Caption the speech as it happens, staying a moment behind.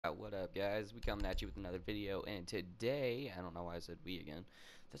What up, guys? We coming at you with another video, and today, I don't know why I said we again.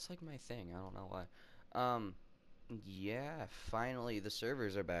 That's like my thing. I don't know why. Yeah, finally the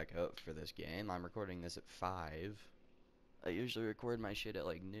servers are back up for this game. I'm recording this at 5. I usually record my shit at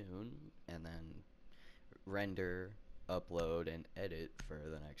like noon, and then render, upload, and edit for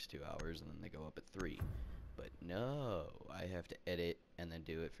the next 2 hours, and then they go up at 3. But no, I have to edit and then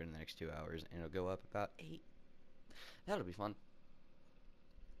do it for the next 2 hours, and it'll go up about 8. That'll be fun.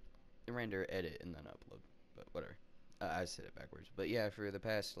 Render, edit, and then upload. But whatever. I said it backwards. But yeah, for the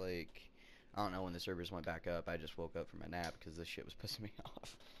past, like, I don't know when the servers went back up. I just woke up from a nap because this shit was pissing me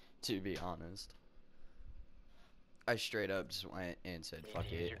off, to be honest. I straight up just went and said, fuck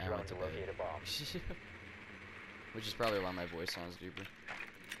it, I went to bed. Which is probably why my voice sounds deeper.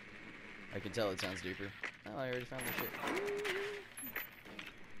 I can tell it sounds deeper. Oh, I already found the shit.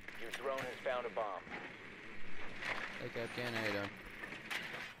 Your drone has found a bomb. Hey, Captain, how you doing?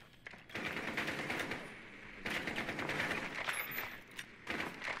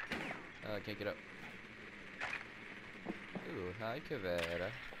 I can't get up. Ooh, hi,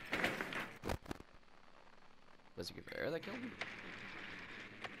 Kavera. Was it Kavera that killed me?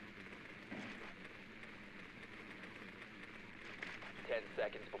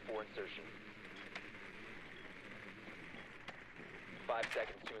 Seconds before insertion. 5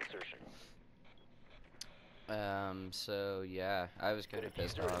 seconds to insertion. So yeah, I was kind of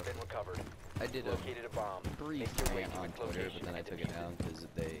pissed off. I did a brief rant on Twitter, but then I took it down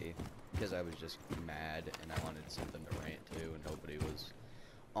because I was just mad and I wanted something to rant to, and nobody was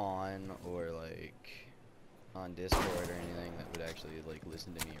on or like on Discord or anything that would actually like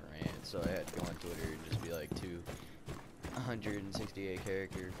listen to me rant. So I had to go on Twitter and just be like 168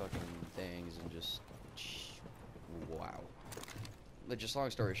 character fucking things and just wow. But just long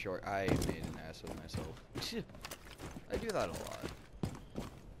story short, I made an ass of myself. I do that a lot,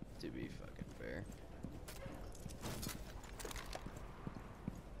 to be fucking fair.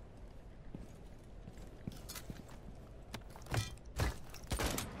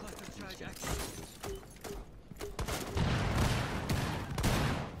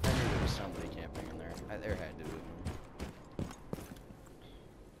 I knew there was somebody camping in there. There had to be.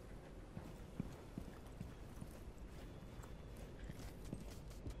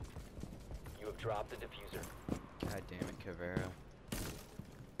 Drop the diffuser. God damn it, Kavera.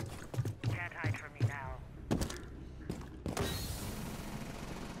 Can't hide from me now.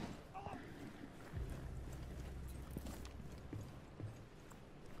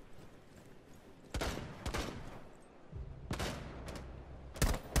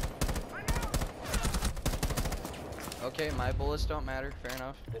 Okay, my bullets don't matter. Fair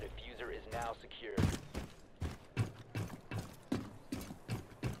enough. The diffuser is now secured.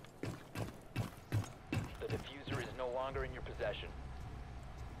 Longer in your possession.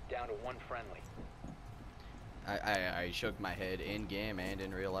 Down to 1 friendly. I shook my head in game and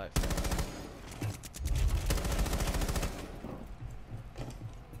in real life.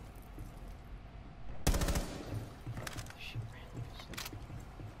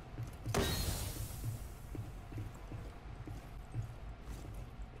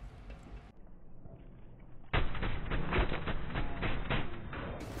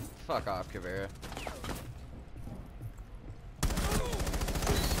 Fuck off, Kavera.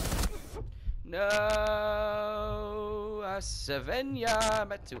 No, Savenya,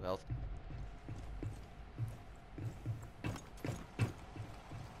 I'm at 2 health.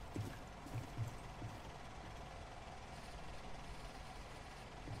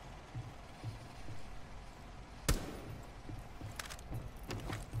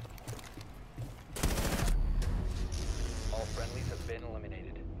 All friendlies have been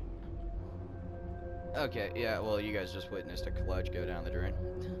eliminated. Okay, yeah, well, you guys just witnessed a clutch go down the drain.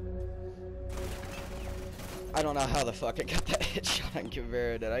 I don't know how the fuck I got that headshot on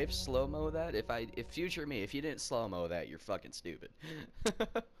Kavera. Did I slow-mo that? If future me, if you didn't slow-mo that, you're fucking stupid.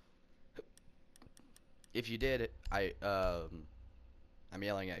 If you did, I'm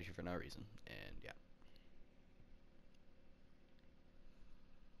yelling at you for no reason, and yeah.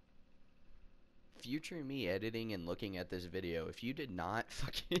 Future me editing and looking at this video, if you did not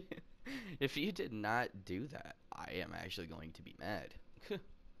fucking, if you did not do that, I am actually going to be mad.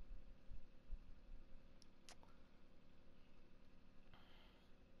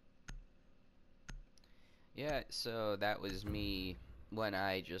 Yeah, so that was me when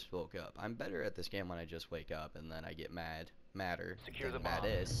I just woke up. I'm better at this game when I just wake up, and then I get madder than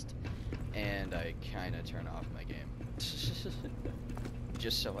maddest, and I kind of turn off my game.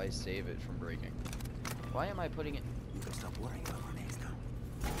 Just so I save it from breaking. Why am I putting it? You can stop worrying about grenades now.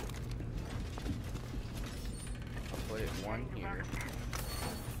 I'll put it 1 here.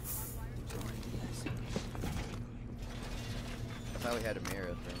 thought we had a Mira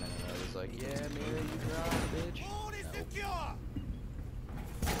for a minute. I was like, yeah, Mira, you drop, bitch. No.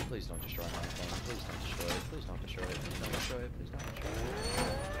 Please don't destroy my phone. Please don't destroy it. Please don't destroy it. Please don't destroy it. Please don't destroy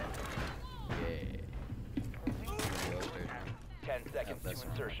it. Yeah. 10 seconds to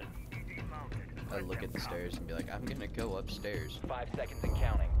insertion. I look at the stairs and be like, I'm gonna go upstairs. 5 seconds and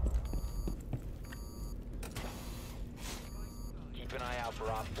counting. Keep an eye out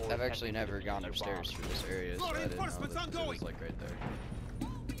for Op 4. I've actually never gone upstairs through this area, so I didn't know that it was like right there.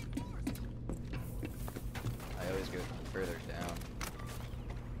 I always go further down.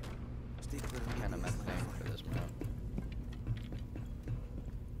 Kind of my thing for this map.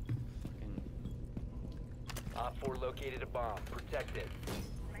 Op 4 located a bomb. Protect it.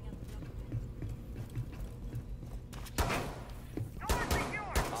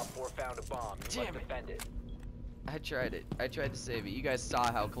 Op 4 found a bomb. You must defend it. I tried it. I tried to save it. You guys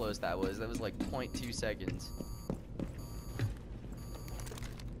saw how close that was. That was like 0.2 seconds.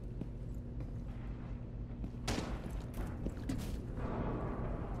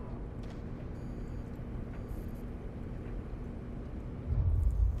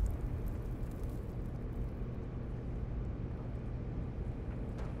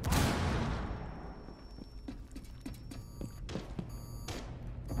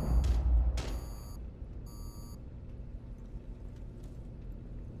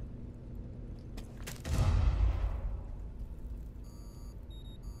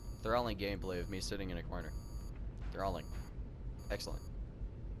 Thralling gameplay of me sitting in a corner. Thralling. Excellent.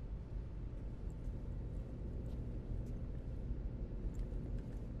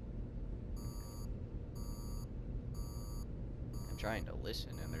 I'm trying to listen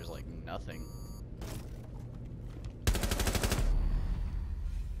and there's like nothing.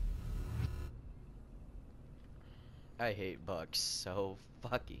 I hate Bucks so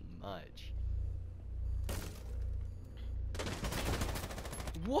fucking much.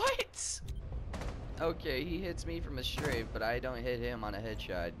 What? Okay, he hits me from a strafe, but I don't hit him on a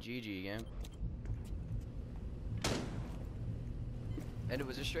headshot. GG game. And it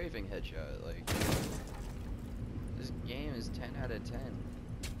was a strafing headshot. Like, this game is 10 out of 10.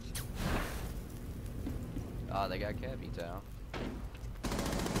 Oh, they got Capital.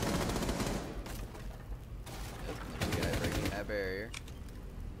 Yep, there's a guy breaking that barrier.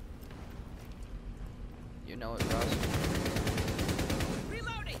 You know it, Ross.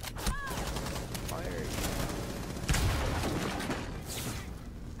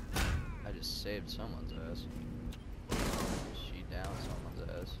 I just saved someone's ass. She downed someone's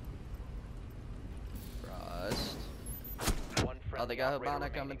ass. Frost. Oh, they got Habana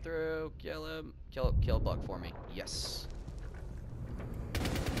coming through. Kill him. Kill Buck for me. Yes.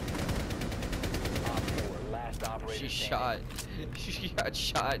 She shot. She got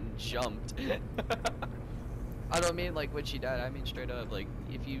shot and jumped. I don't mean like when she died. I mean straight up. Like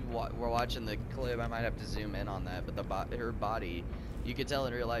if you were watching the clip, I might have to zoom in on that. But her body, you could tell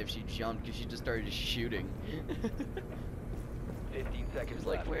in real life she jumped because she just started shooting. 15 seconds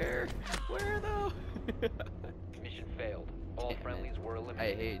like left. where though? Mission failed. All friendlies were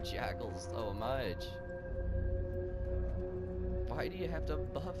eliminated. I hate Jackals so much. Why do you have to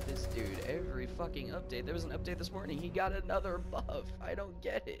buff this dude every fucking update? There was an update this morning. He got another buff. I don't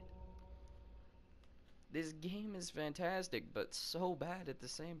get it. This game is fantastic, but so bad at the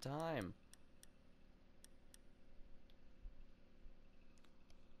same time.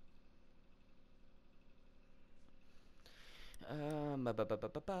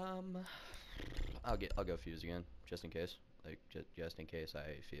 I'll go fuse again, just in case. Like just in case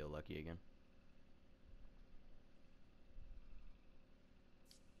I feel lucky again.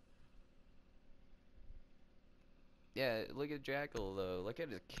 Yeah, look at Jackal though. Look at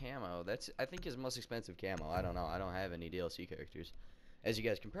his camo. That's I think his most expensive camo. I don't know. I don't have any DLC characters, as you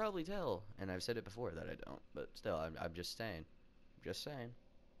guys can probably tell. And I've said it before that I don't. But still, I'm just saying. Just saying.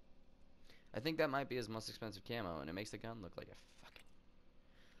 I think that might be his most expensive camo, and it makes the gun look like a fucking.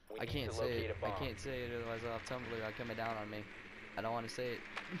 I can't say it. I can't say it, otherwise I'll have Tumblr coming down on me. I don't want to say it.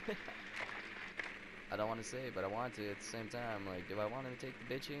 I don't want to say it, but I want to at the same time. Like, do I want to take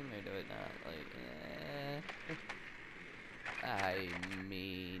the bitching or do it not? Like, I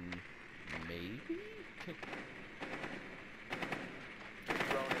mean, maybe?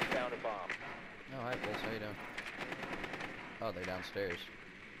 Drone has found a bomb. Oh, hi, Pulse. How you doing? Oh, they're downstairs.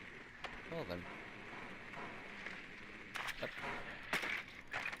 Well, then. Up.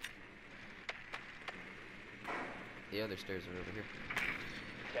 The other stairs are over here.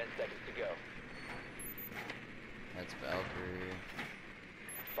 10 seconds to go. That's Valkyrie.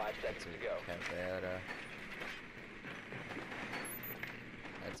 5 seconds to go. Caveira.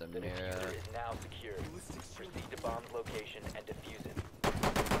 That's a The mirror. diffuser is now secured. Proceed to bomb's location and defuse it.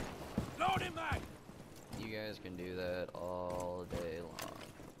 Load him back! You guys can do that all day long.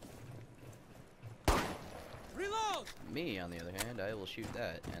 Reload! Me, on the other hand, I will shoot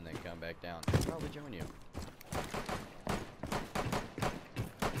that and then come back down and probably join you.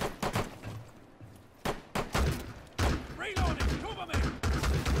 Reloading! Cover me!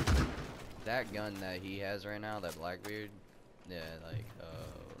 That gun that he has right now, that Blackbeard, yeah, like, oh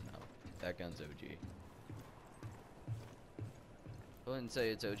no, that gun's OG. I wouldn't say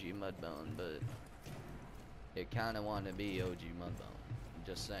it's OG Mudbone, but it kind of want to be OG Mudbone. I'm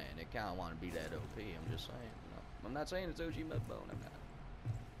just saying, it kind of want to be that OP. I'm just saying. No, I'm not saying it's OG Mudbone. I'm not.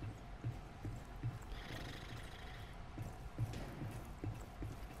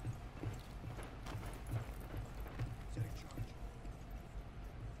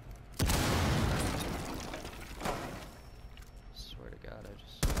 Swear to God, I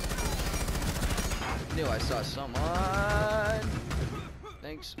just knew I saw someone.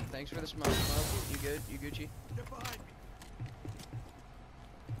 Thanks for the smoke. You good? You Gucci? Get behind me!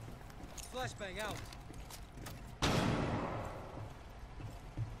 Flashbang out! I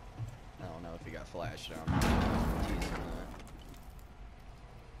don't know if he got flashed on. Teasing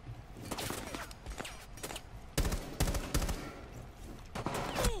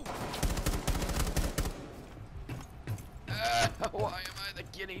that. Why am I the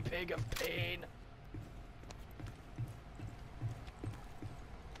guinea pig of pain?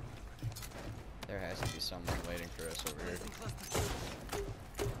 There has to be someone waiting for us over here.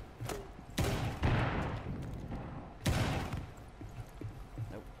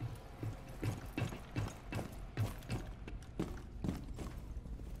 Nope.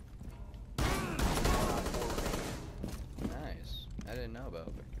 Nice. I didn't know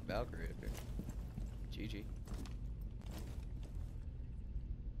about Valkyrie up here. GG.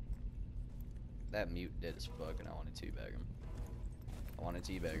 That mute dead as fuck, and I want to teabag him. I want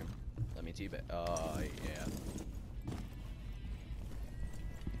to teabag him. Let me teabag. Oh, yeah.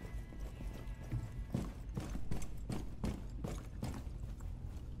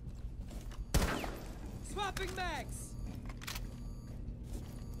 Swapping mags!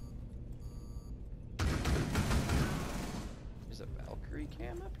 There's a Valkyrie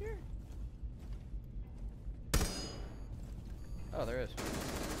cam up here? Oh, there is.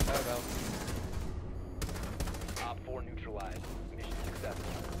 Hi, Val. Op 4 neutralized. Mission successful.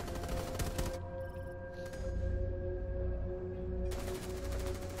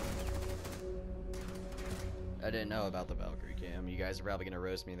 I didn't know about the Valkyrie cam. You guys are probably gonna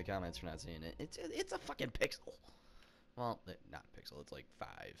roast me in the comments for not seeing it. It's a fucking pixel. Well, not pixel. It's like 5,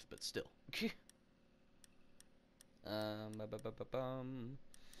 but still.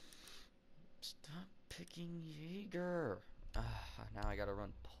 Stop picking Jaeger. Now I gotta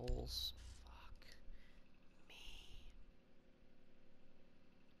run Pulse. Fuck me.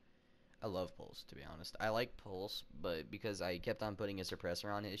 I love Pulse, to be honest. I like Pulse, but because I kept on putting a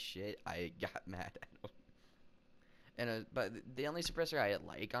suppressor on his shit, I got mad at him. And but the only suppressor I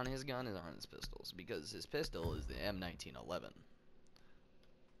like on his gun is on his pistols, because his pistol is the M1911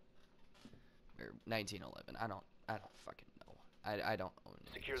 or 1911. I don't fucking know. I don't own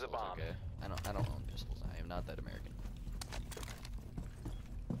any Secure the pistols, bomb. okay? I don't own pistols. I am not that American.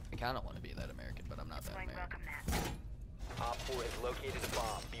 I kind of want to be that American, but I'm not that American. Op 4 has located a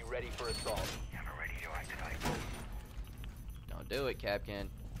bomb. Be ready for assault. Never ready to activate. Don't do it, Capcan.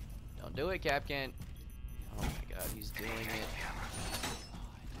 Don't do it, Capcan. Oh my God, he's doing it.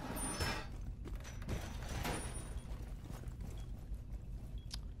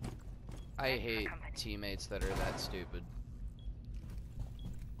 I hate teammates that are that stupid.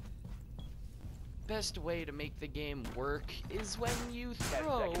 Best way to make the game work is when you 10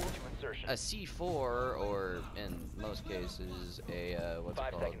 throw seconds to insertion. a C4 or, in most cases, a what's it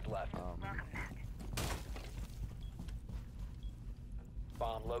 5 called? seconds left.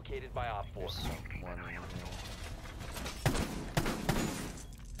 Bomb located by Op 4. There's someone in here.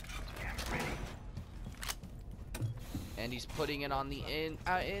 And he's putting it on the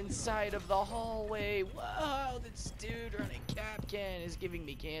inside of the hallway. Wow, this dude running Capcan is giving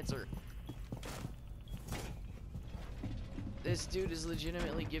me cancer. This dude is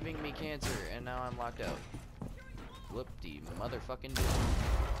legitimately giving me cancer, and now I'm locked out. Whoop-de motherfucking dude.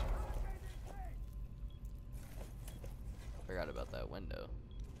 Forgot about that window.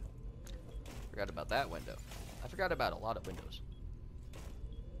 Forgot about that window. I forgot about a lot of windows.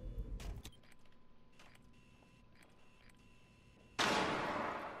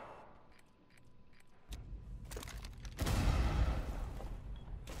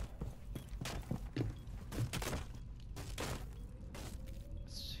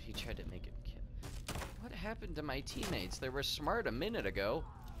 Let's see. tried to make him kill. What happened to my teammates? They were smart a minute ago.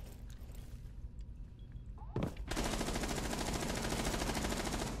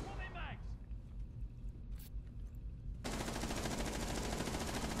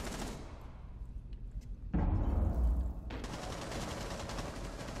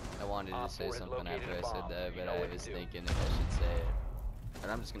 I wanted to say something after I said that, but I was thinking if I should say it.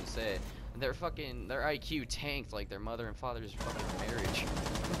 And I'm just gonna say it. Their IQ tanked like their mother and father's fucking marriage.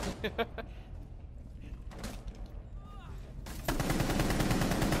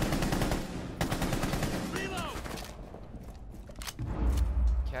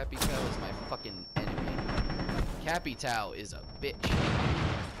 Capital is my fucking enemy. Capital is a bitch.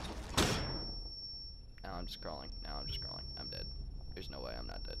 Now I'm just crawling. I'm dead. There's no way I'm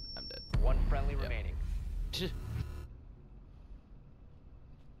not dead. I'm dead. One friendly remaining.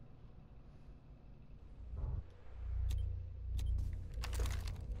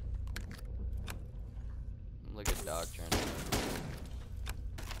 Look at Doctrine.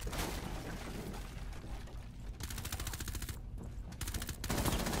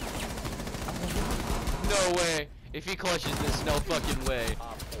 No way! If he clutches this, no fucking way.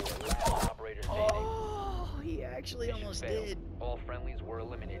 Oh, he actually almost did. All friendlies were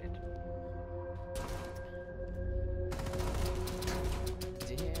eliminated.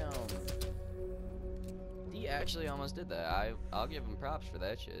 Damn. He actually almost did that. I'll give him props for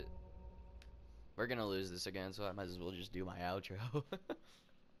that shit. We're gonna lose this again, so I might as well just do my outro.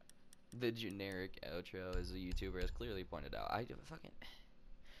 The generic outro, as the YouTuber has clearly pointed out.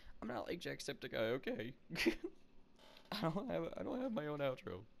 I'm not like Jacksepticeye, okay? I don't have my own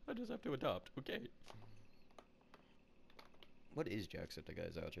outro. I just have to adopt, okay? What is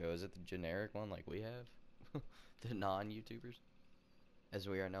Jacksepticeye's outro? Is it the generic one like we have? The non-YouTubers? As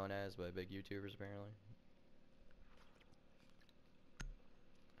we are known as by big YouTubers, apparently.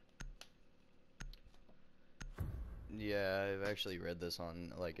 Yeah, I've actually read this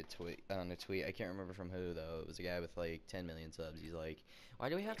on like a tweet. I can't remember from who though. It was a guy with like 10 million subs. He's like, "Why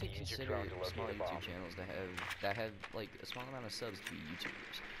do we have to consider small YouTube channels that have like a small amount of subs to be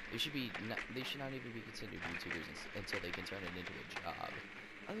YouTubers? They should not even be considered YouTubers until they can turn it into a job."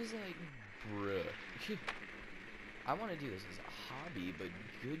 I was like, "Bruh, I want to do this as a hobby, but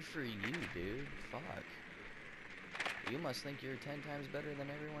good for you, dude. Fuck." You must think you're 10 times better than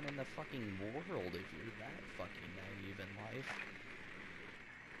everyone in the fucking world if you're that fucking naive in life.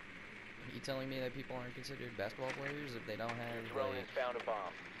 Are you telling me that people aren't considered basketball players if they don't have, Drone has found a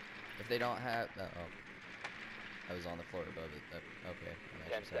bomb. if they don't have, uh-oh. I was on the floor above it. Okay.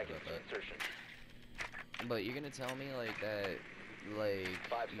 10 seconds to insertion. But you're gonna tell me, like, that, like,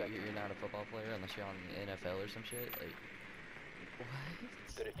 5 seconds. you're not a football player unless you're on the NFL or some shit? Like, what?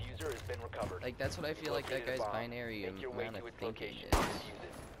 The diffuser has been recovered. Like, that's what I feel like that guy's binary amount of thinking is.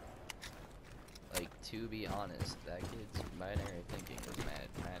 Like, to be honest, that kid's binary thinking was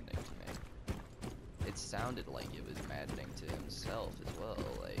maddening to me. It sounded like it was maddening to himself as well,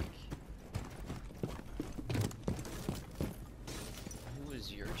 like... Who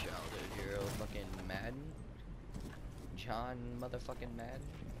was your childhood hero? Fucking Madden? John motherfucking Madden?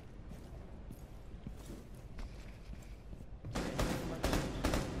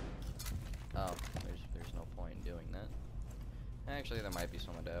 Oh, there's no point in doing that. Actually, there might be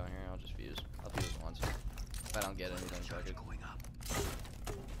someone down here. I'll just fuse. I'll fuse once. If I don't get anything, fuck it.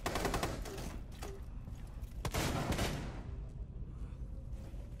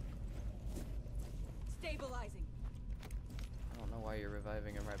 Stabilizing. I don't know why you're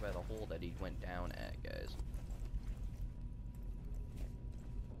reviving him right by the hole that he went down at, guys.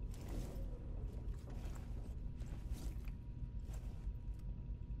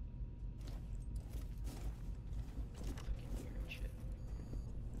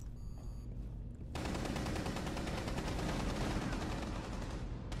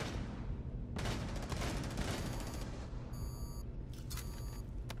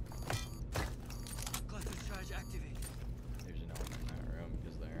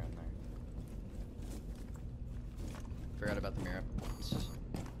 Forgot about the mirror.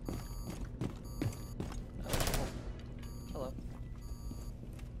 Hello.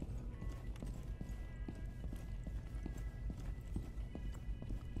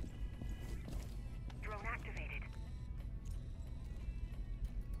 Drone activated.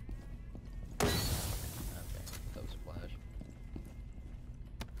 Okay, that was a flash.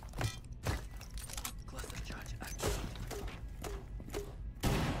 Cluster charge active.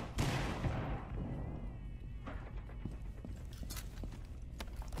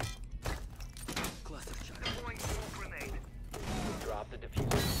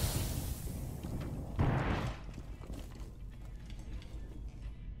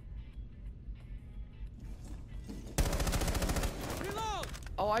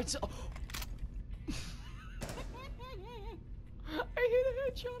 I saw. I hit a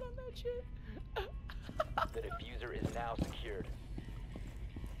headshot on that shit. The diffuser is now secured.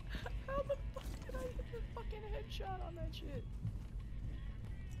 How the fuck did I hit the fucking headshot on that shit?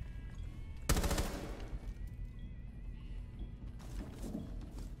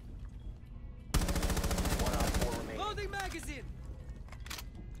 One on 4 remaining. Loading magazine!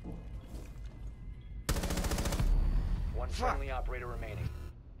 One Fuck. friendly operator remaining.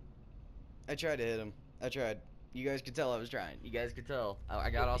 I tried to hit him. I tried. You guys could tell I was trying. You guys could tell. I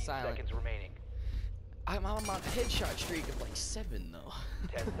got all 15 silent. seconds remaining. I'm on a headshot streak of like 7 though.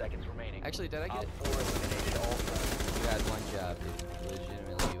 10 seconds remaining. Actually, did I get Op it? 4 eliminated all friendly. You had one job, dude.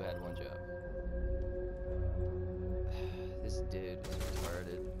 Legitimately, you had one job. This dude is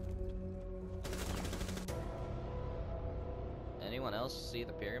retarded. Anyone else see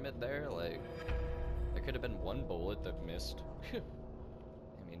the pyramid there? Like, there could have been one bullet that missed.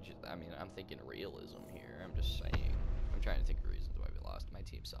 I mean, I'm thinking realism here. I'm just saying. I'm trying to think of reasons why we lost. My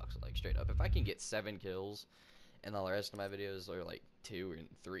team sucks. Like, straight up. If I can get 7 kills, and the rest of my videos are like 2 and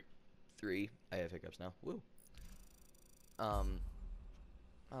 3. I have hiccups now. Woo. Oh,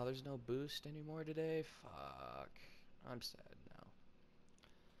 there's no boost anymore today. Fuck. I'm sad now.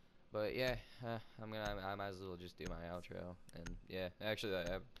 But yeah, I might as well just do my outro. And yeah, actually,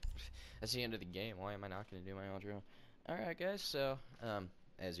 that's the end of the game. Why am I not gonna do my outro? All right, guys. So,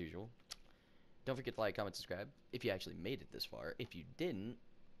 as usual, don't forget to like, comment, subscribe if you actually made it this far. If you didn't,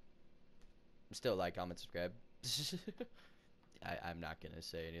 still like, comment, subscribe. I'm not gonna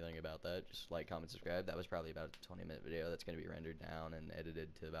say anything about that. Just like, comment, subscribe. That was probably about a 20-minute video that's gonna be rendered down and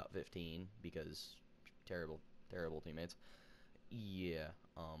edited to about 15 because terrible teammates. Yeah.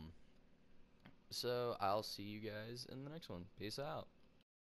 So I'll see you guys in the next one. Peace out.